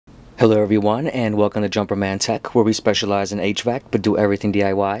Hello everyone, and welcome to Jumperman Tech, where we specialize in HVAC but do everything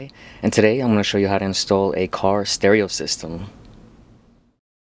DIY. And today I'm going to show you how to install a car stereo system.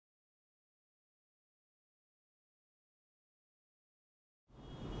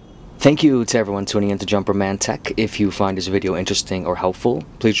 Thank you to everyone tuning into Jumperman Tech. If you find this video interesting or helpful,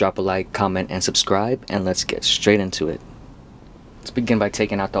 please drop a like, comment, and subscribe, and let's get straight into it. Let's begin by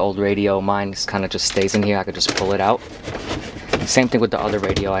taking out the old radio. Mine kind of just stays in here. I could just pull it out. Same thing with the other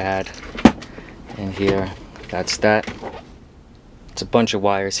radio I had in here. That's that. It's a bunch of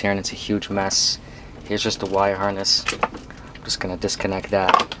wires here and it's a huge mess. Here's just the wire harness. I'm just gonna disconnect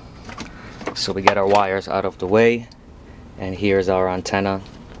that so we get our wires out of the way. And here's our antenna.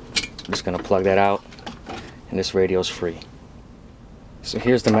 I'm just gonna plug that out and this radio is free. So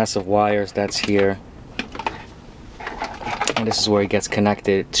here's the mess of wires that's here, and this is where it gets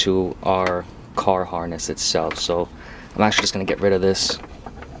connected to our car harness itself. So I'm actually just going to get rid of this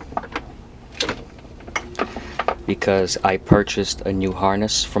because I purchased a new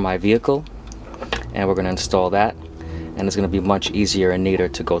harness for my vehicle, and we're going to install that, and it's going to be much easier and neater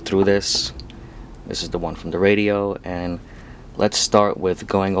to go through this. This is the one from the radio, and let's start with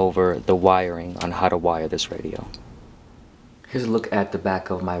going over the wiring on how to wire this radio. Here's a look at the back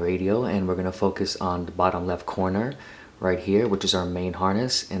of my radio, and we're going to focus on the bottom left corner right here, which is our main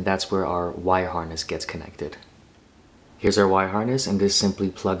harness, and that's where our wire harness gets connected. Here's our wire harness, and this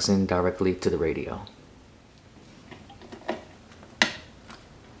simply plugs in directly to the radio.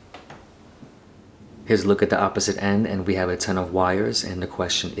 Here's a look at the opposite end, and we have a ton of wires, and the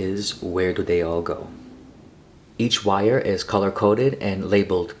question is, where do they all go? Each wire is color-coded and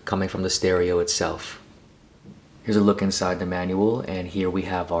labeled coming from the stereo itself. Here's a look inside the manual, and here we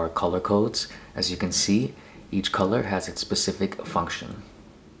have our color codes. As you can see, each color has its specific function.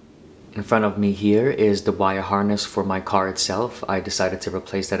 In front of me here is the wire harness for my car itself. I decided to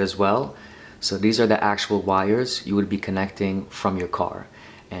replace that as well. So these are the actual wires you would be connecting from your car.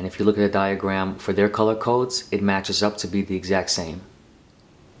 And if you look at the diagram for their color codes, it matches up to be the exact same.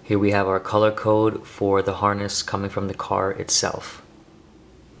 Here we have our color code for the harness coming from the car itself.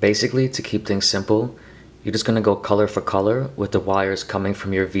 Basically, to keep things simple, you're just going to go color for color with the wires coming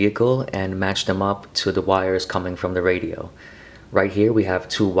from your vehicle and match them up to the wires coming from the radio. Right here we have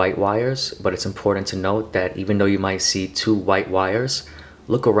two white wires, but it's important to note that even though you might see two white wires,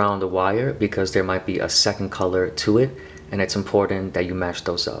 look around the wire because there might be a second color to it, and it's important that you match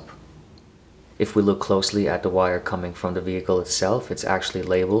those up. If we look closely at the wire coming from the vehicle itself, it's actually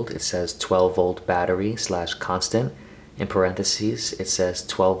labeled. It says 12 volt battery / constant. In parentheses, it says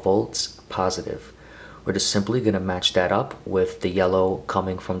 12 volts positive. We're just simply going to match that up with the yellow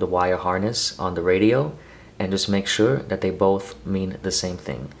coming from the wire harness on the radio, and just make sure that they both mean the same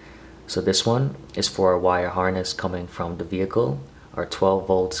thing. So this one is for our wire harness coming from the vehicle, our 12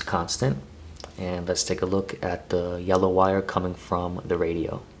 volts constant. And let's take a look at the yellow wire coming from the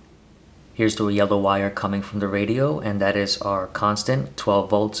radio. Here's the yellow wire coming from the radio, and that is our constant, 12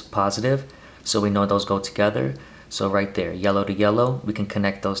 volts positive. So we know those go together. So right there, yellow to yellow, we can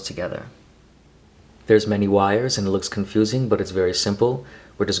connect those together. There's many wires and it looks confusing, but it's very simple.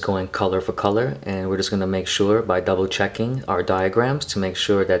 We're just going color for color, and we're just going to make sure by double checking our diagrams to make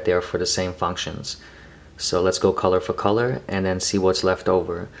sure that they're for the same functions. So let's go color for color and then see what's left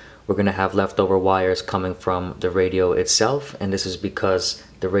over. We're going to have leftover wires coming from the radio itself, and this is because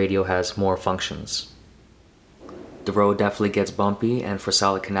the radio has more functions. The road definitely gets bumpy, and for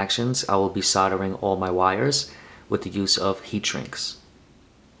solid connections I will be soldering all my wires with the use of heat shrinks.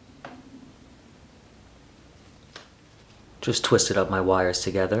 Just twisted up my wires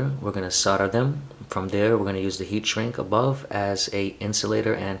together. We're going to solder them. From there, we're going to use the heat shrink above as an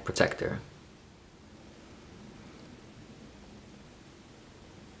insulator and protector.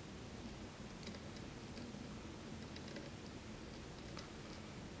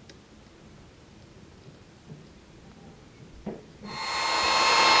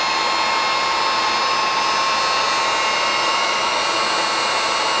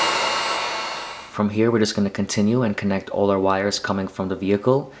 From here, we're just going to continue and connect all our wires coming from the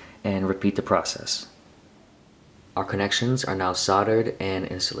vehicle and repeat the process. Our connections are now soldered and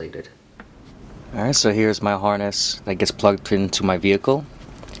insulated. Alright, so here's my harness that gets plugged into my vehicle.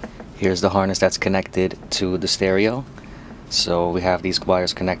 Here's the harness that's connected to the stereo. So we have these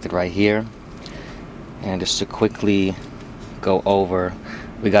wires connected right here. And just to quickly go over,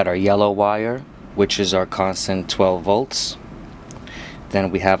 we got our yellow wire, which is our constant 12 volts. Then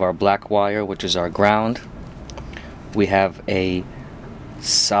we have our black wire, which is our ground. We have a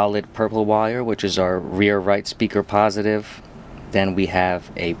solid purple wire, which is our rear right speaker positive. Then we have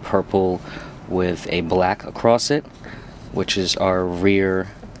a purple with a black across it, which is our rear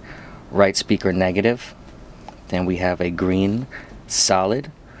right speaker negative. Then we have a green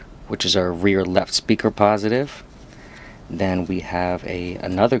solid, which is our rear left speaker positive. Then we have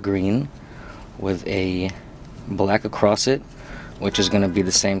another green with a black across it, which is going to be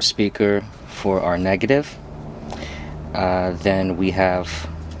the same speaker for our negative. Then we have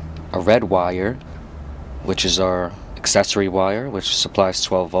a red wire, which is our accessory wire, which supplies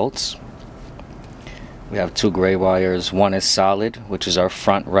 12 volts. We have two gray wires. One is solid, which is our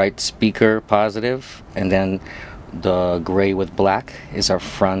front right speaker positive, and then the gray with black is our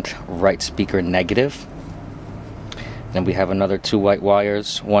front right speaker negative. Then we have another two white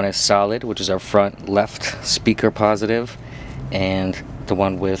wires. One is solid, which is our front left speaker positive, and the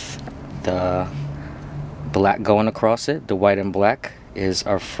one with the black going across it, the white and black, is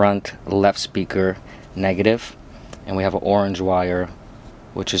our front left speaker negative. And we have an orange wire,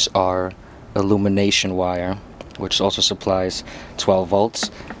 which is our illumination wire, which also supplies 12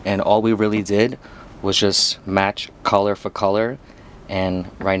 volts. And all we really did was just match color for color, and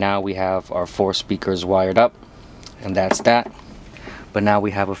right now we have our 4 speakers wired up, and that's that. But now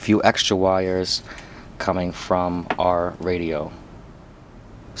we have a few extra wires coming from our radio.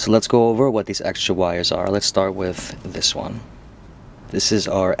 So let's go over what these extra wires are. Let's start with this one. This is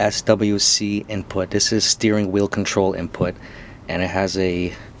our SWC input. This is steering wheel control input, and it has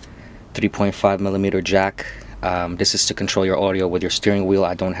a 3.5mm jack. This is to control your audio with your steering wheel.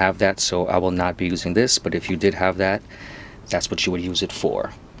 I don't have that, so I will not be using this, but if you did have that, that's what you would use it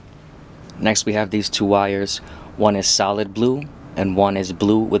for. Next we have these two wires. One is solid blue and one is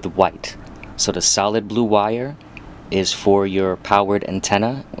blue with white. So the solid blue wire is for your powered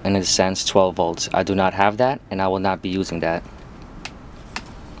antenna, and it sends 12 volts. I do not have that, and I will not be using that.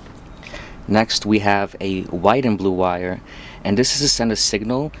 Next we have a white and blue wire, and this is to send a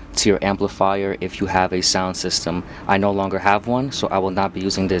signal to your amplifier if you have a sound system. I no longer have one, so I will not be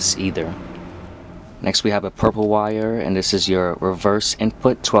using this either. Next we have a purple wire, and this is your reverse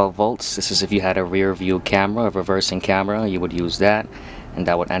input, 12 volts. This is if you had a rear view camera, a reversing camera, you would use that, and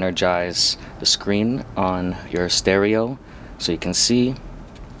that would energize the screen on your stereo so you can see.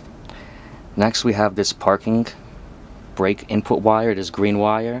 Next we have this parking brake input wire, this green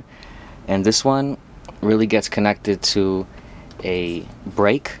wire, and this one really gets connected to a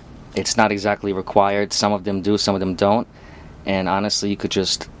brake. It's not exactly required. Some of them do, some of them don't, and honestly you could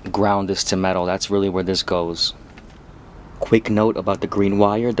just ground this to metal. That's really where this goes. Quick note about the green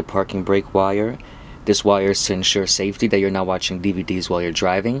wire, the parking brake wire. This wire is to ensure safety, that you're not watching DVDs while you're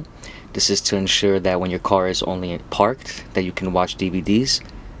driving. This is to ensure that when your car is only parked, that you can watch DVDs.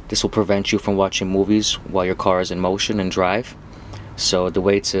 This will prevent you from watching movies while your car is in motion and drive. So the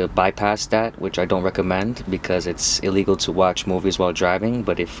way to bypass that, which I don't recommend because it's illegal to watch movies while driving,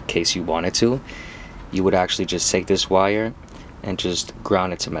 but in case you wanted to, you would actually just take this wire and just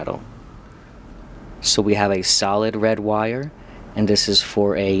ground it to metal. So we have a solid red wire, and this is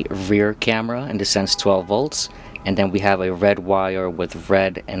for a rear camera, and this sends 12 volts. And then we have a red wire with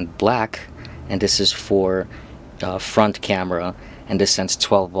red and black, and this is for front camera, and this sends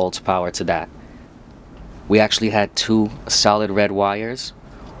 12 volts power to that. We actually had two solid red wires.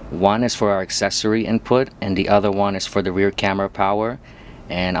 One is for our accessory input, and the other one is for the rear camera power.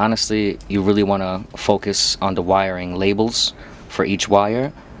 And honestly, you really want to focus on the wiring labels for each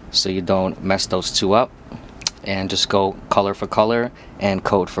wire so you don't mess those two up, and just go color for color and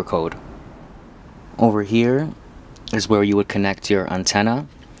code for code. Over here is where you would connect your antenna,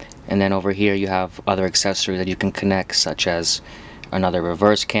 and then over here you have other accessories that you can connect, such as another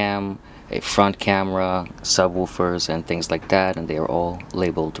reverse cam, a front camera, subwoofers, and things like that, and they are all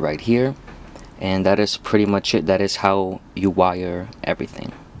labeled right here. And that is pretty much it. That is how you wire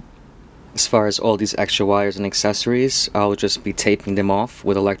everything. As far as all these extra wires and accessories, I'll just be taping them off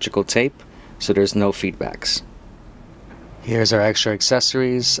with electrical tape so there's no feedbacks. Here's our extra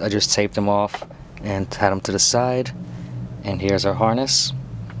accessories. I just taped them off and had them to the side. And here's our harness.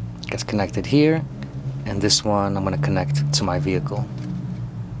 Gets connected here, and this one I'm going to connect to my vehicle.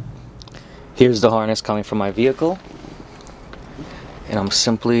 Here's the harness coming from my vehicle, and I'm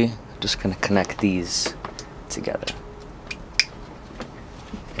simply just going to connect these together.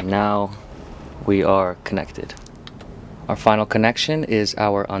 And now we are connected. Our final connection is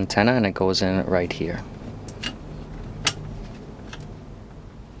our antenna, and it goes in right here.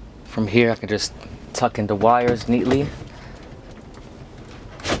 From here I can just tuck in the wires neatly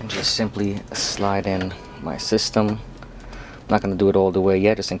and just simply slide in my system. I'm not going to do it all the way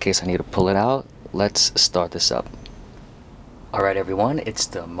yet, just in case I need to pull it out. Let's start this up. Alright everyone, it's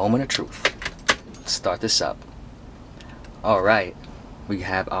the moment of truth. Let's start this up. Alright, we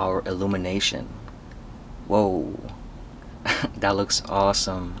have our illumination. Whoa, that looks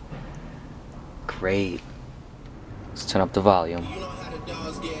awesome. Great. Let's turn up the volume.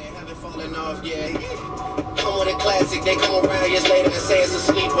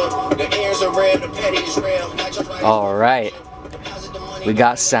 Alright. We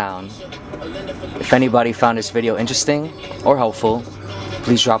got sound. If anybody found this video interesting or helpful,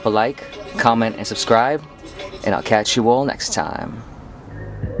 please drop a like, comment, and subscribe, and I'll catch you all next time.